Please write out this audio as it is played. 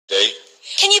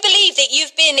Can you believe that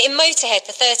you've been in Motorhead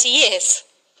for 30 years?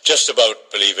 Just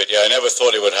about believe it, yeah. I never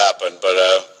thought it would happen, but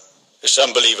it's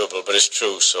unbelievable, but it's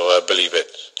true, so I believe it.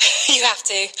 You have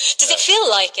to. Does it feel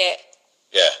like it?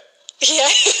 Yeah. Yeah.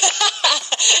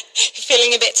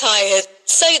 Feeling a bit tired.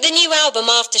 So the new album,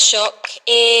 Aftershock,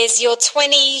 is your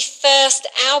 21st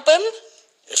album?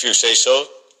 If you say so.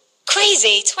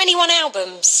 Crazy, 21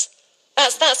 albums.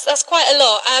 That's quite a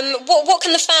lot. What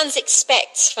can the fans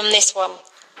expect from this one?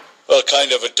 Well,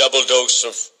 kind of a double dose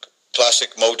of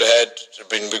classic Motorhead.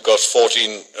 We've got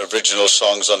 14 original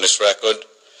songs on this record.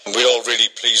 And we're all really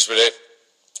pleased with it.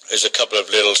 There's a couple of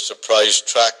little surprise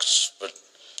tracks, but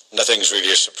nothing's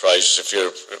really a surprise if you're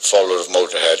a follower of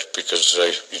Motorhead, because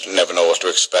you never know what to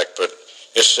expect. But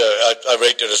it's, I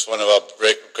rate it as one of our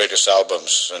greatest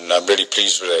albums, and I'm really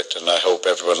pleased with it, and I hope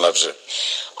everyone loves it.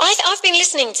 I've been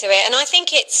listening to it, and I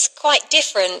think it's quite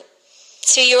different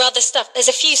to your other stuff. There's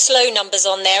a few slow numbers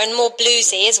on there, and more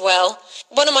bluesy as well.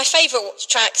 One of my favourite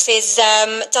tracks is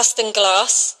Dust and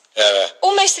Glass. Yeah.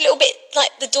 Almost a little bit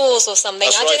like The Doors or something.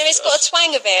 I don't know, it's got a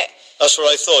twang of it. That's what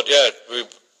I thought, yeah.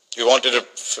 We wanted to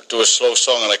do a slow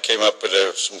song, and I came up with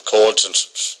some chords and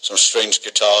some strange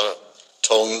guitar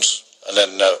tones. And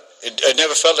then it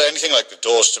never felt anything like The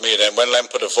Doors to me. And then when Len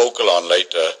put a vocal on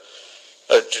later,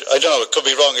 I don't know, it could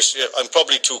be wrong. I'm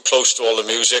probably too close to all the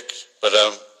music, but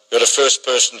you're the first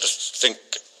person to think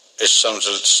it sounds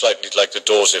slightly like The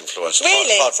Doors influence.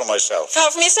 Really? Apart from myself.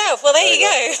 Apart from yourself? Well, there you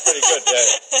go. Pretty good, yeah.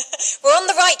 We're on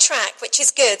the right track, which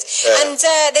is good. Yeah. And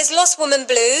there's Lost Woman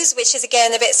Blues, which is,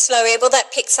 again, a bit slower. Well,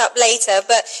 that picks up later.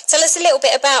 But tell us a little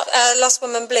bit about Lost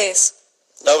Woman Blues.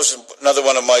 That was another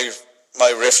one of my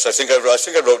riffs. I think I wrote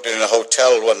it in a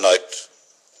hotel one night.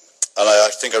 And I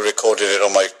think I recorded it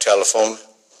on my telephone,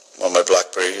 on my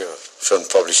BlackBerry.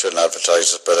 Probably shouldn't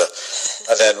advertise it, but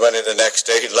and then went in the next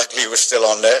day. Luckily, it was still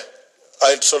on there. I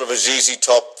had sort of a ZZ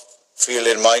Top feel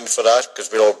in mind for that,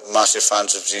 because we're all massive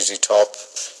fans of ZZ Top.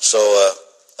 So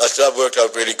that worked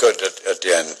out really good at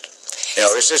the end. You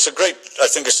know, it's a great. I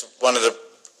think it's one of the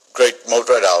great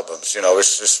Motorhead albums. You know,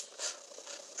 it's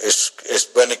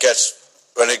when it gets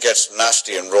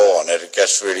nasty and raw on it, it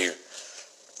gets really,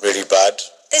 really bad.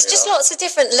 There's just lots of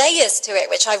different layers to it,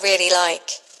 which I really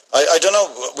like. I don't know.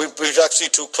 We're actually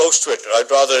too close to it. I'd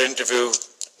rather interview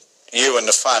you and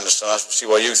the fans and see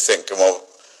what you think and what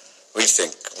we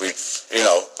think.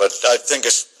 But I think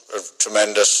it's a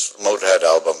tremendous Motorhead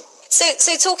album.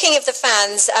 So talking of the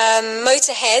fans,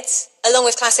 Motorhead, along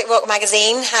with Classic Rock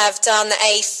Magazine, have done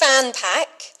a fan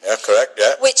pack. Yeah, correct,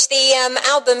 yeah. Which the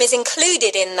album is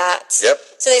included in that. Yep.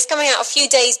 So it's coming out a few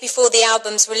days before the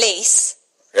album's release.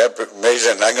 Yeah,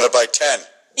 amazing. I'm going to buy 10.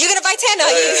 You're going to buy 10,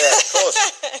 are you? Yeah, of course.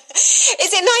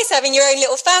 Is it nice having your own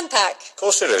little fan pack? Of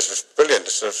course it is. It's brilliant.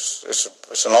 It's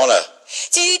an honour.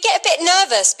 Do you get a bit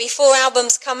nervous before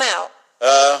albums come out?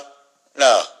 No.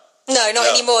 No, not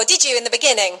anymore. Did you in the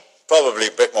beginning? Probably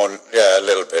a bit more, yeah, a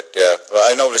little bit, yeah.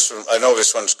 But I know this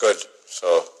one's good,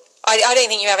 so... I don't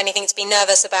think you have anything to be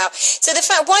nervous about. So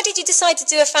why did you decide to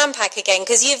do a fan pack again?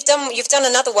 Because you've done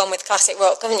another one with Classic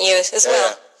Rock, haven't you, as well?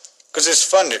 Yeah. Because it's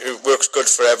fun. It works good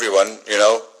for everyone, you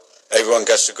know. Everyone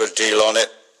gets a good deal on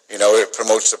it. You know, it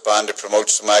promotes the band, it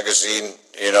promotes the magazine.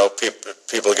 You know,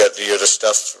 people get the other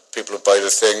stuff. People buy the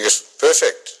thing. It's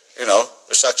perfect, you know.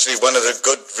 It's actually one of the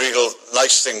good, real,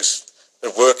 nice things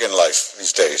that work in life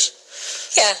these days.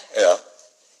 Yeah. Yeah.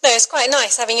 No, it's quite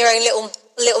nice having your own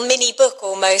little mini book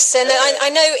almost. And yeah. I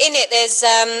know in it there's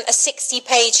a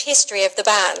 60-page history of the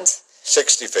band.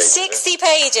 60 pages. 60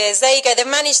 pages. There you go. They've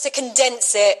managed to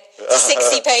condense it to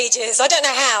 60 pages. I don't know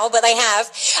how, but they have.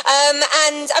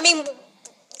 And, I mean,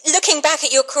 looking back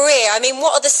at your career, I mean,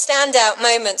 what are the standout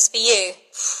moments for you?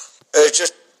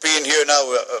 Just being here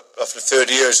now after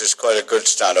 30 years is quite a good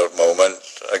standout moment,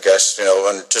 I guess, you know,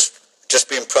 and just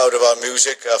being proud of our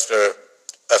music after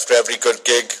every good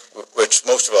gig, which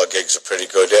most of our gigs are pretty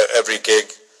good. Every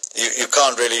gig. You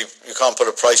can't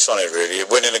put a price on it, really.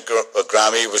 Winning a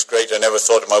Grammy was great. I never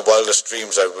thought in my wildest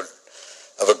dreams I would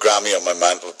have a Grammy on my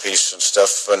mantelpiece and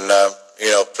stuff. And,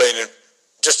 playing in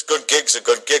just good gigs are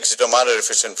good gigs. It don't matter if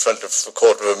it's in front of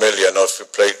 250,000 or if we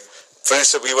play. For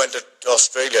instance, we went to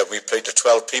Australia. We played to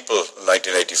 12 people in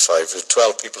 1985. There were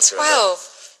 12 people.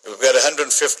 12? We had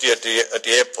 150 at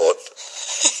the airport.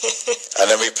 And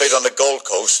then we played on the Gold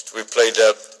Coast. We played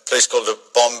a place called the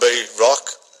Bombay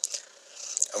Rock.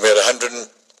 And we had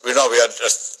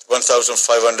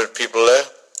 1,500 people there.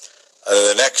 And then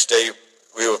the next day,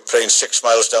 we were playing 6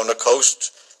 miles down the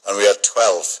coast, and we had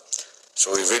 12. So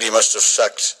we really must have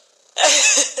sucked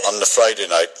on the Friday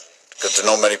night, because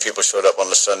not many people showed up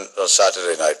on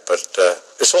Saturday night. But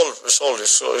it's all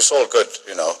good,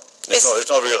 you know. It's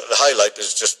not real. The highlight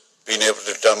is just being able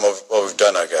to do what we've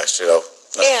done, I guess, you know.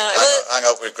 Hang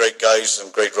out with great guys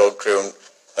and great road crew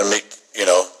and meet, you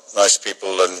know, nice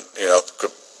people and, you know,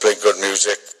 play good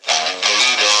music.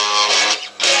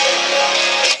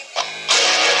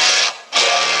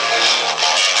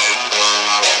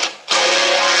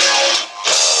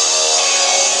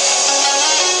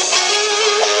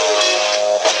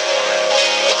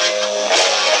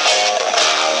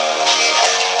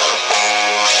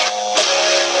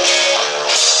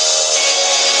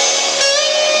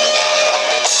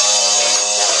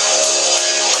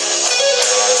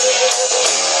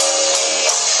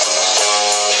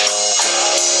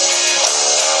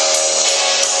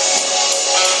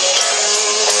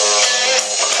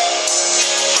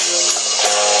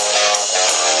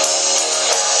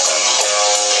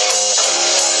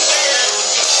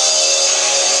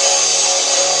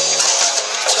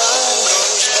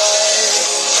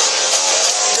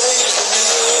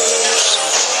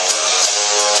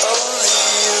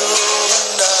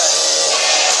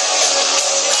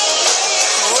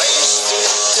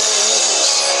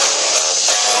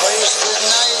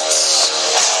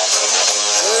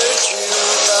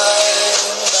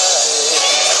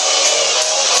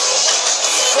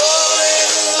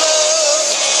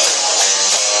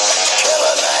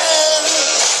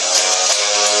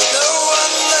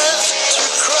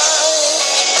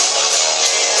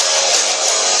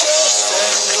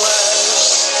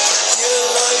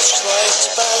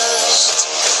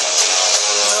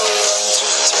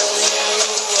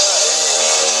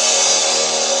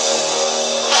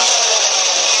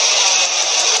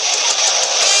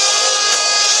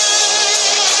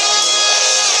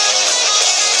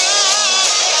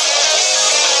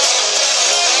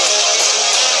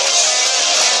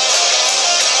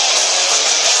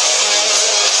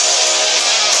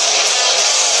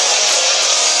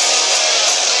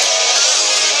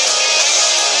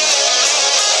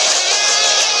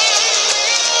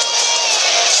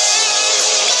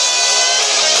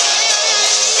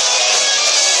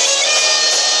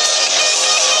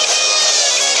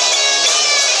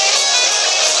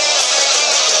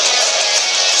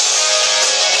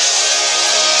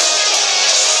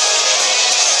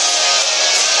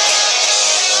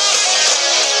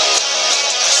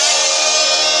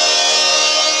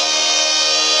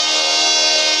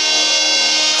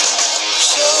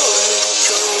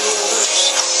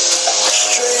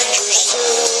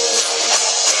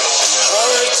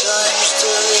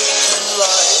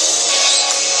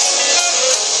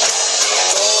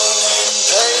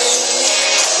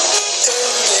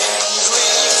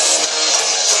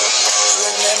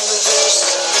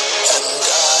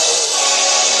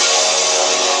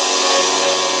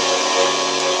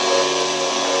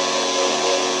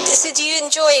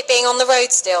 Being on the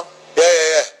road still?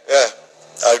 Yeah.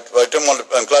 I don't want to.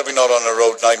 I'm glad we're not on the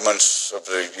road 9 months of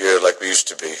the year like we used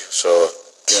to be. So,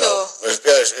 you know,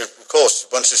 of course,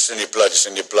 once it's in your blood, it's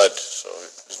in your blood. So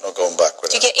there's no going back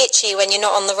with it. Do you get itchy when you're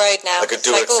not on the road now? I could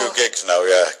do a few gigs now.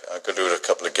 Yeah, I could do a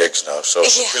couple of gigs now. So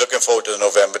we're looking forward to the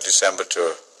November, December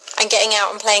tour and getting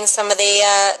out and playing some of the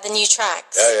new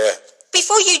tracks. Yeah.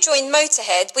 Before you joined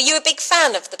Motorhead, were you a big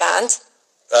fan of the band?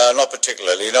 Not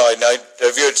particularly. You know, I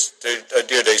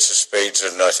did Ace of Spades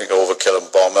and I think Overkill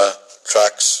and Bomber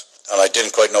tracks, and I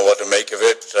didn't quite know what to make of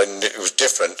it. And it was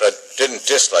different. I didn't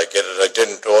dislike it. I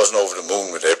wasn't over the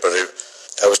moon with it, but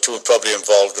I was too probably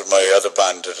involved with my other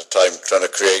band at the time, trying to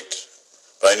create.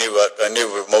 But I knew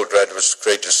Motorhead was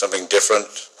creating something different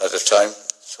at the time.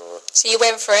 So you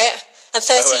went for it. And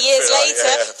 30 years later,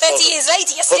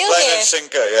 you're still here. And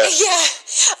sinker, yeah.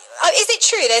 Is it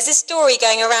true? There's a story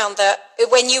going around that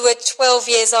when you were 12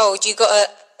 years old, you got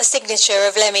a signature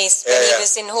of Lemmy's when he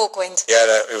was in Hawkwind. Yeah,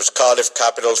 it was Cardiff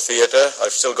Capitol Theatre.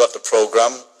 I've still got the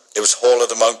programme. It was Hall of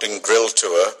the Mountain Grill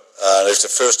Tour. And it was the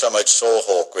first time I saw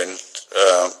Hawkwind.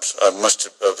 I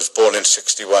was born in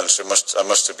 61, so I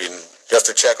must have been. You have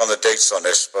to check on the dates on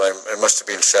this, but it must have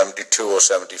been 72 or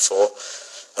 74.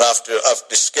 And after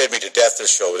it scared me to death, the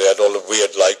show. They had all the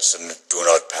weird lights and Do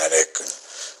Not Panic and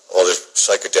all the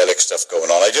psychedelic stuff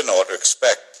going on. I didn't know what to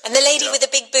expect. And the lady with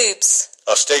the big boobs.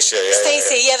 Oh, Stacey,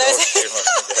 Stacey, I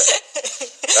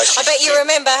bet you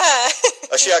remember her.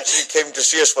 She actually came to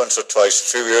see us once or twice a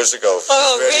few years ago.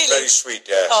 Oh, really? Very sweet,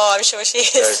 yeah. Oh, I'm sure she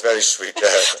is. Yeah, very sweet,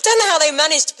 yeah. I don't know how they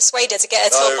managed to persuade her to get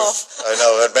her top off. I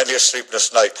know, I had many a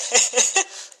sleepless night.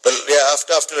 But yeah,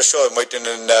 after the show, I'm waiting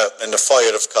in the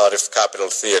foyer of Cardiff Capitol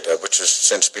Theatre, which has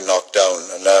since been knocked down,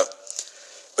 and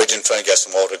waiting to try and get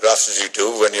some autographs, as you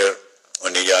do when you're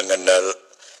young. And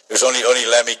it was only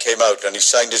Lemmy came out, and he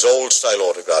signed his old style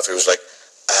autograph. It was like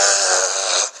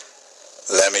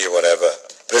Lemmy or whatever.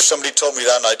 But if somebody told me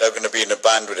that night I'm going to be in a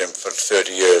band with him for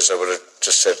 30 years, I would have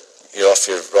just said, you're off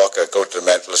your rocker, go to the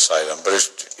mental asylum. But,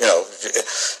 it's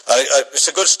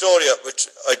a good story, which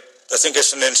I think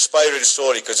it's an inspiring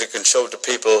story because it can show to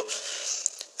people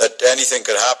that anything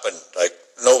could happen. Like,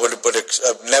 I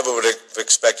never would have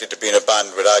expected to be in a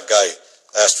band with that guy.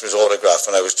 I asked for his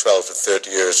autograph when I was 12 for 30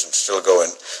 years and still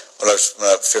going when I was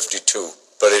 52.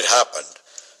 But it happened.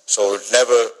 So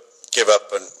never give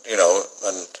up and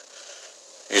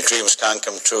your dreams can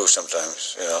come true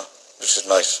sometimes, which is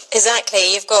nice.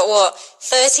 Exactly. You've got,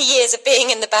 30 years of being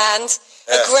in the band,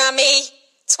 a Grammy,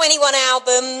 21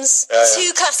 albums,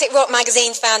 2 classic rock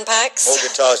magazine fan packs. More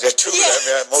guitars, 2 of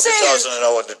them, More guitars than I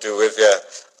know what to do with,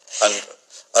 And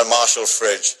a Marshall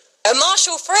fridge. A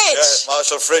Marshall fridge? Yeah,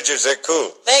 Marshall fridges, they're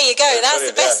cool. There you go, that's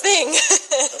the best thing.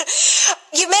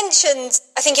 You mentioned,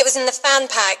 I think it was in the fan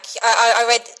pack, I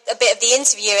read a bit of the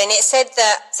interview, and it said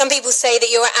that some people say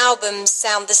that your albums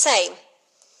sound the same.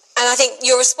 And I think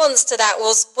your response to that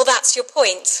was, well, that's your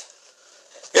point.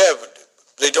 Yeah, but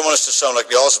they don't want us to sound like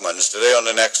the Osmonds, do they, on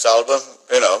the next album?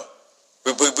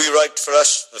 We write for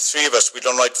us, the 3 of us. We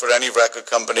don't write for any record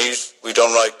companies. We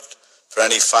don't write for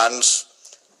any fans.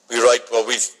 We write what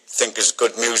we think is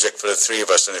good music for the 3 of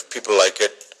us, and if people like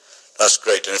it, that's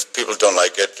great. And if people don't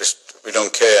like it, we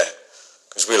don't care,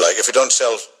 because if it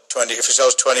sells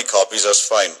 20 copies, that's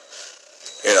fine,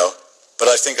 But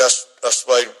I think that's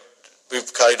why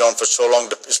we've carried on for so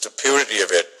long. It's the purity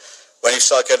of it. When you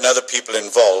start getting other people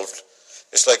involved,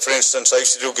 it's like, for instance, I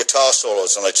used to do guitar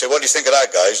solos, and I'd say, what do you think of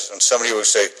that, guys? And somebody would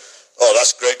say, oh,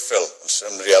 that's great, Phil. And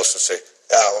somebody else would say,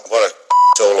 yeah, what a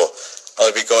solo. And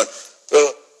I'd be going,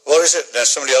 well, what is it? And then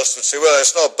somebody else would say, well,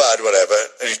 it's not bad, whatever.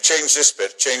 And you change this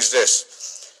bit, change this.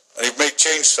 And you may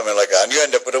change something like that, and you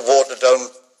end up with a watered down,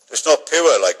 it's not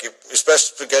pure. It's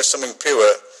best to get something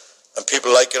pure, and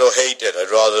people like it or hate it.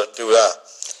 I'd rather do that.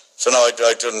 So now I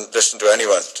don't listen to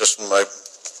anyone, just my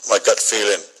gut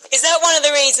feeling. Is that one of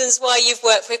the reasons why you've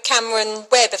worked with Cameron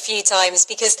Webb a few times?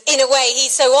 Because in a way,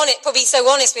 he's probably so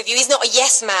honest with you. He's not a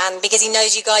yes man because he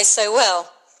knows you guys so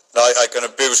well. No, I can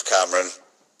abuse Cameron.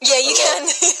 Yeah, you can.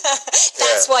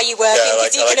 That's why you work him,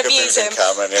 because you can abuse him.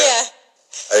 Cameron, yeah.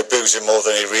 I abuse him more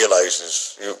than he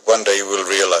realises. One day he will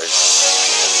realise.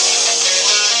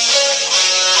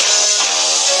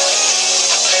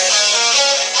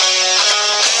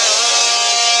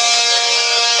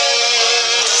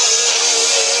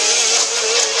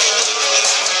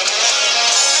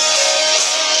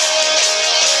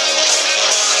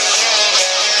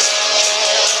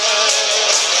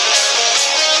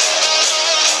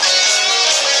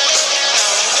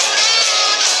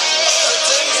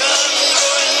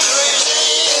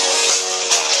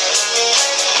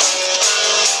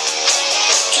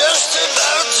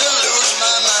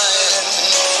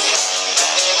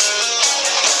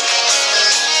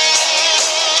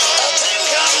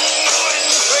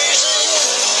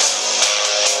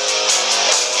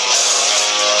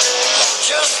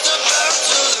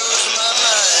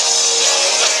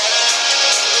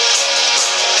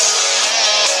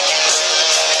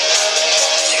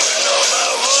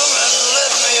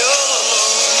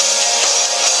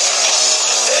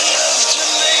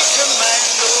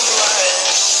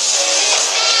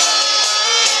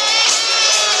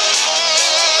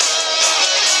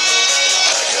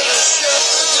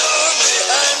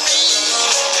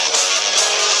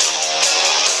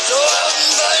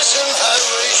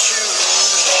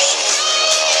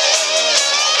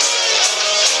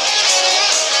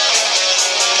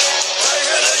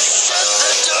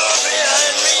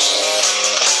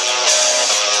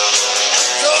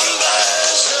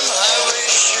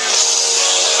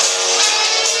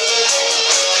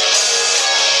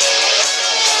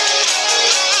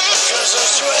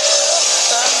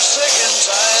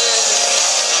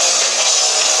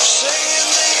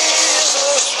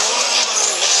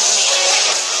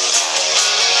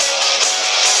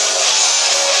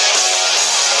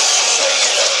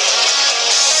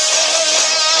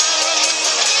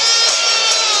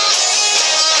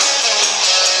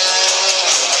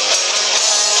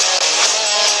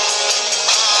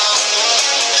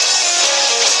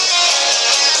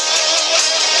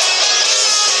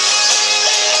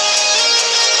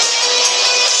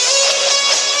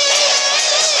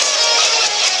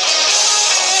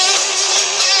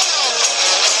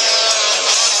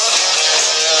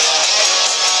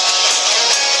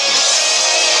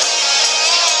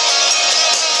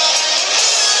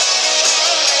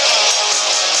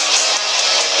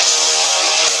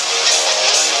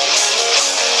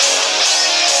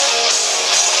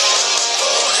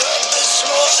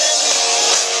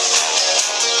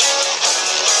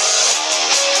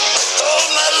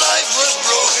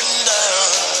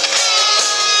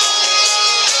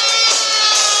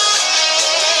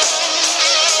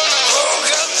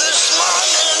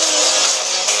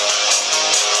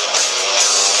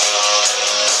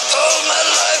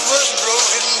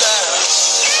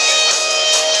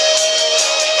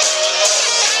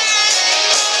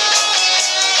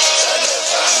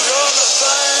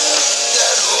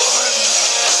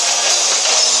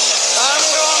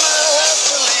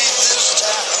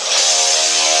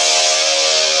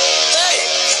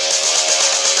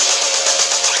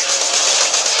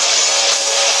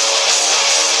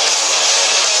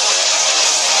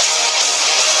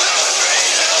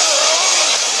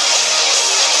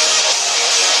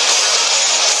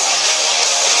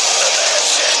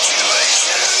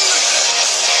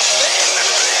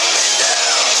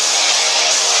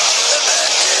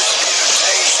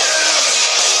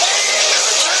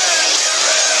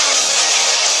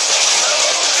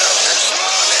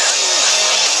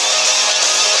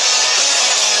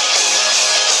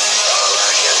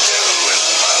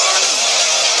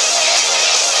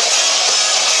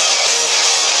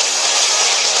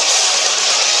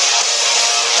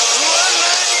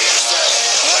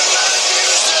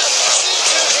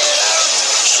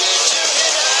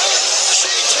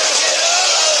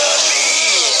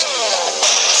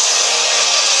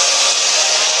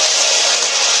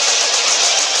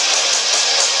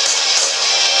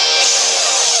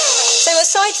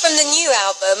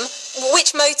 album,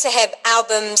 which Motorhead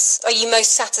albums are you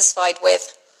most satisfied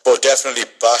with? Well, definitely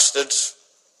Bastards,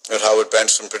 with Howard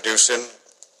Benson producing.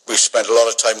 We spent a lot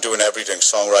of time doing everything,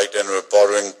 songwriting, we're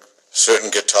borrowing certain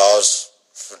guitars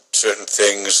for certain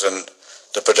things, and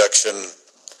the production.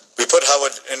 We put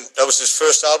Howard in, that was his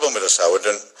first album with us, Howard,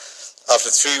 and after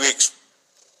 3 weeks,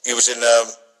 he was in,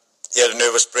 he had a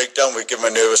nervous breakdown. We gave him a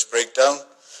nervous breakdown.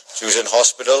 So he was in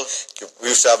hospital.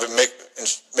 We used to have him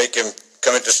make him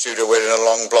come into the studio wearing a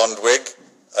long blonde wig,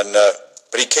 and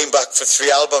but he came back for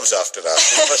 3 albums after that.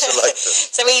 He must have liked it.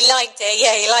 So he liked it,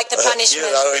 yeah, he liked the punishment.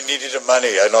 Yeah, he needed the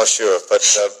money, I'm not sure, but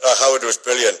Howard was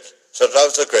brilliant. So that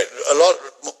was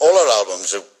all our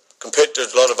albums, compared to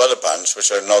a lot of other bands,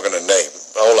 which I'm not going to name,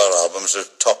 all our albums are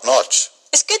top-notch.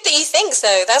 It's good that you think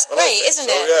so. That's great, isn't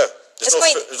it? Yeah. There's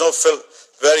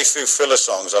very few filler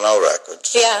songs on our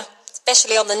records. Yeah.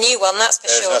 Especially on the new one, that's for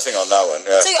sure. There's nothing on that one,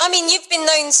 yeah. So, I mean, you've been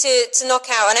known to knock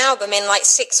out an album in like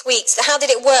 6 weeks. How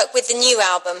did it work with the new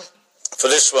album? For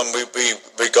this one,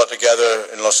 we got together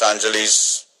in Los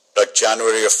Angeles like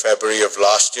January or February of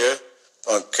last year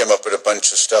and came up with a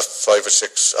bunch of stuff, 5 or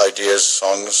 6 ideas,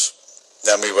 songs.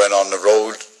 Then we went on the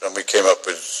road and we came up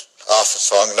with half a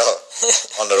song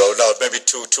on the road. No, maybe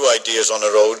two ideas on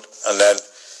the road. And then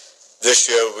this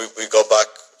year we go back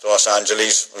to Los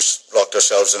Angeles. We locked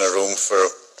ourselves in a room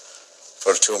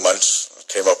for 2 months,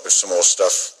 came up with some more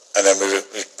stuff, and then we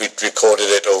recorded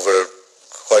it over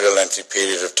quite a lengthy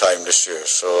period of time this year.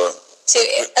 So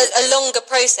a longer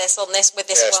process on this with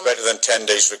this one. Yeah, it's better than 10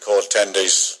 days record, 10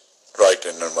 days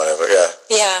writing and whatever. Yeah.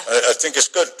 Yeah. I think it's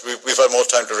good. We've had more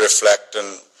time to reflect,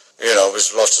 and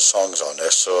there's lots of songs on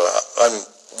this, so I'm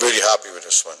really happy with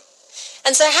this one.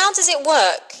 And so, how does it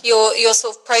work? Your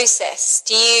sort of process?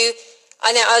 Do you?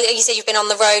 I know you said you've been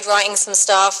on the road writing some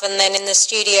stuff and then in the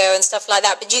studio and stuff like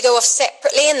that, but do you go off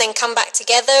separately and then come back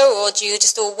together, or do you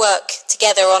just all work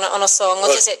together on a song,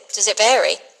 or does it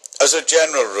vary? As a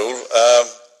general rule,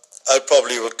 I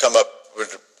probably would come up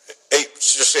with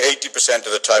 80%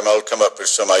 of the time I'll come up with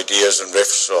some ideas and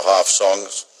riffs or half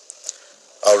songs.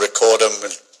 I'll record them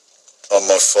on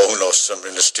my phone or some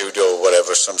in the studio or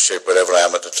whatever, some shape, whatever I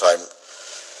am at the time.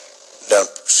 Then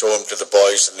show them to the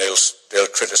boys, and they'll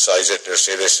criticize it. They'll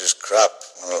say this is crap,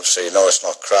 and I'll say no, it's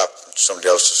not crap. And somebody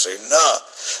else will say no,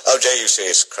 how dare you say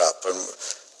it's crap? And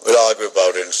we'll argue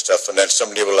about it and stuff. And then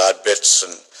somebody will add bits,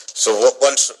 and so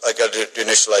once I get the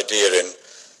initial idea in,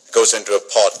 it goes into a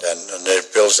pot then, and then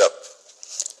it builds up.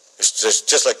 It's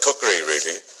just like cookery,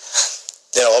 really.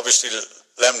 Obviously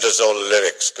Lem does all the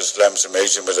lyrics because Lem's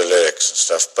amazing with the lyrics and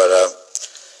stuff, but.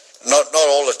 Not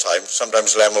all the time.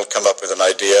 Sometimes Lem will come up with an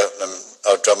idea, and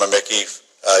our drummer Mickey,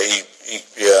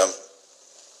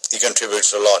 he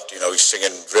contributes a lot. He's singing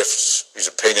riffs. He's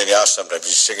a pain in the ass sometimes.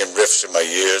 He's singing riffs in my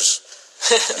ears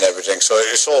and everything. So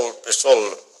it's all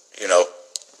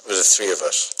with the 3 of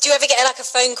us. Do you ever get like a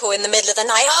phone call in the middle of the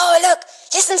night? Oh, look,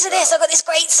 listen to this. I've got this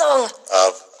great song.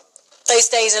 Those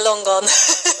days are long gone.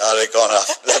 They're gone.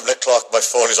 11 o'clock, my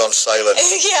phone is on silent.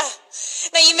 Yeah.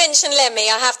 Now, you mentioned Lemmy.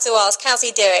 I have to ask, how's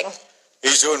he doing?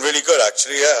 He's doing really good,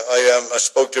 actually, yeah. I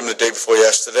spoke to him the day before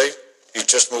yesterday. He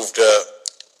just moved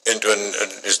into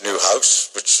his new house,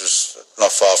 which is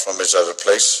not far from his other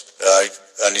place.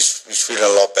 And he's feeling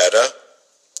a lot better.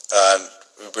 And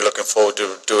we'll be looking forward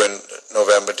to doing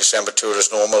November, December tour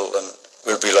as normal. And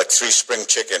we'll be like 3 spring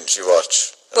chickens, you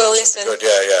watch. Well, listen. Good,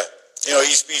 yeah.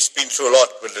 He's been through a lot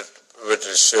with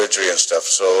his surgery and stuff,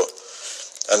 so...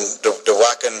 And the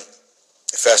Wacken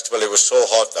festival, it was so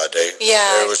hot that day.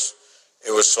 Yeah.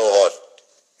 It was so hot.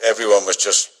 Everyone was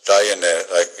just dying there,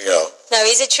 No,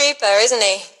 he's a trooper, isn't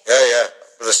he? Yeah.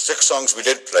 But the 6 songs we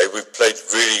did play, we played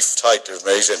really tight. It was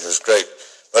amazing. It was great.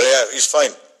 But yeah, he's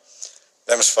fine.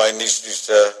 Lem's fine.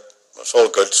 It's all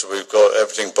good. So we've got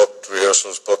everything booked,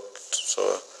 rehearsals booked.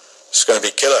 So it's going to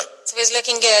be killer. So it's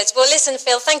looking good. Well, listen,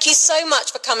 Phil, thank you so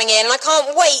much for coming in. And I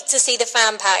can't wait to see the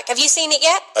fan pack. Have you seen it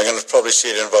yet? I'm going to probably see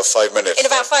it in about 5 minutes. In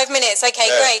about 5 minutes. Okay,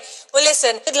 yeah. Great. Well,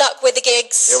 listen, good luck with the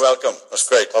gigs. You're welcome. That's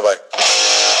great. Bye-bye.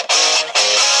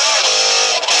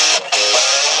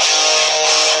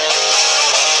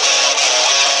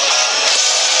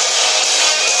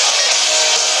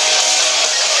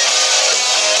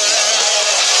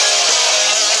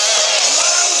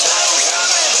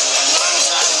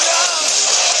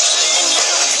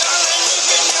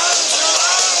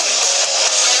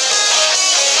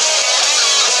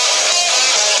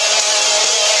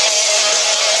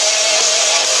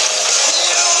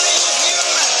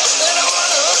 Little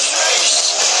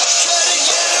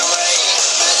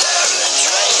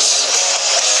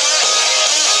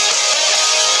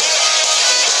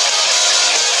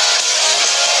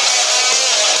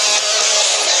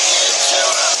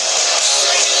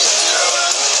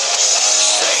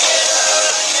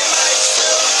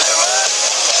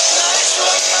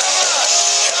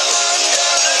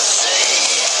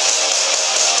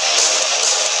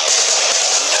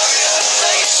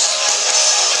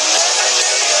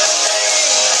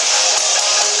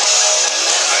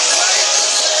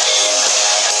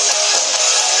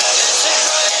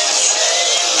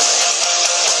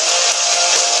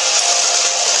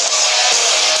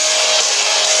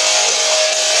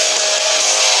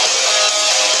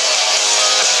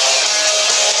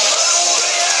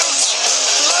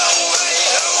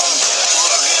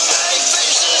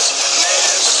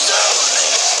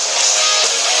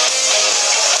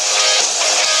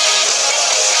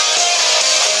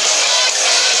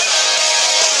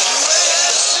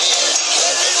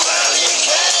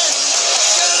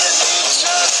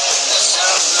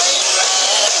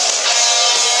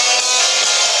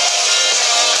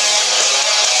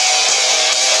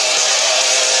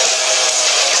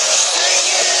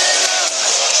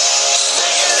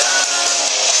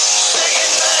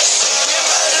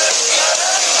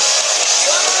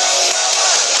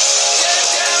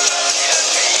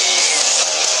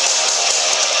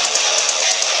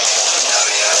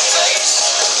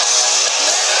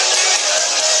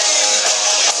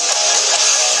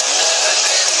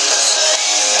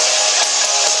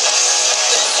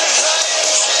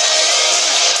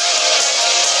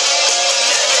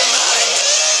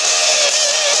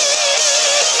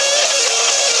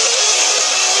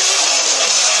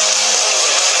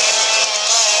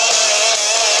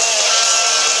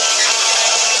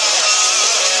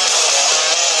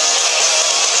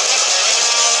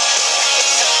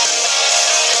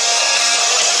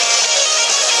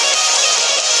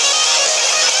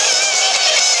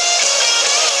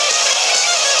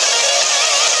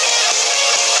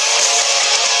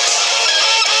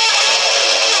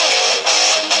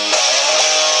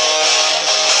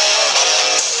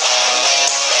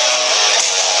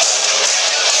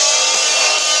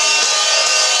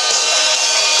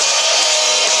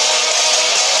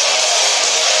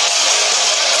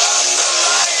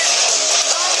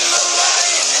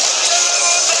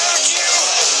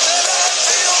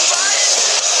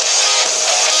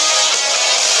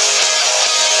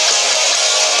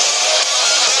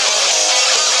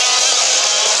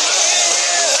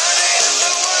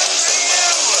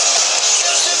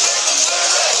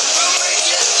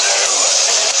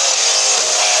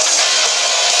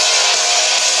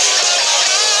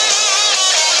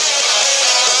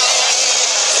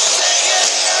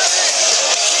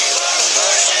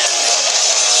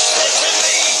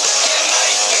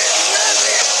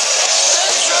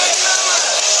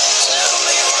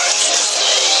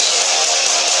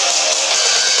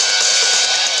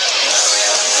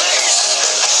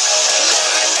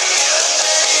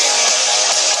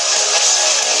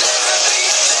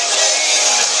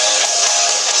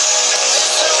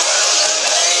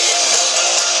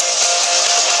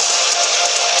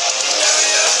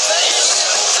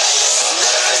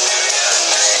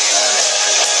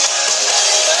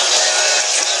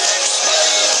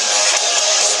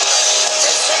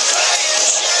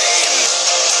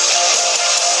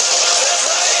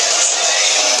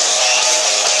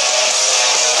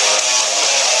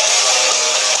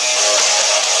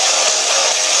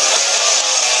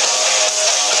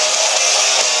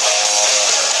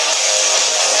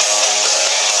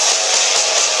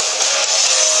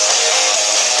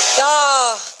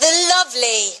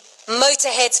Lovely.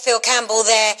 Motorhead's Phil Campbell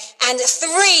there, and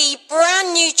 3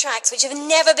 brand new tracks which have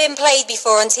never been played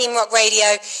before on Team Rock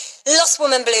Radio. Lost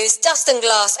Woman Blues, Dust and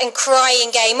Glass and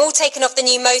Crying Game, all taken off the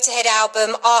new Motorhead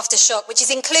album Aftershock, which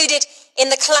is included in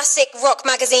the classic rock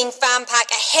magazine fan pack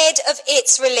ahead of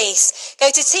its release. Go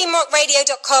to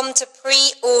teamrockradio.com to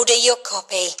pre-order your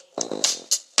copy.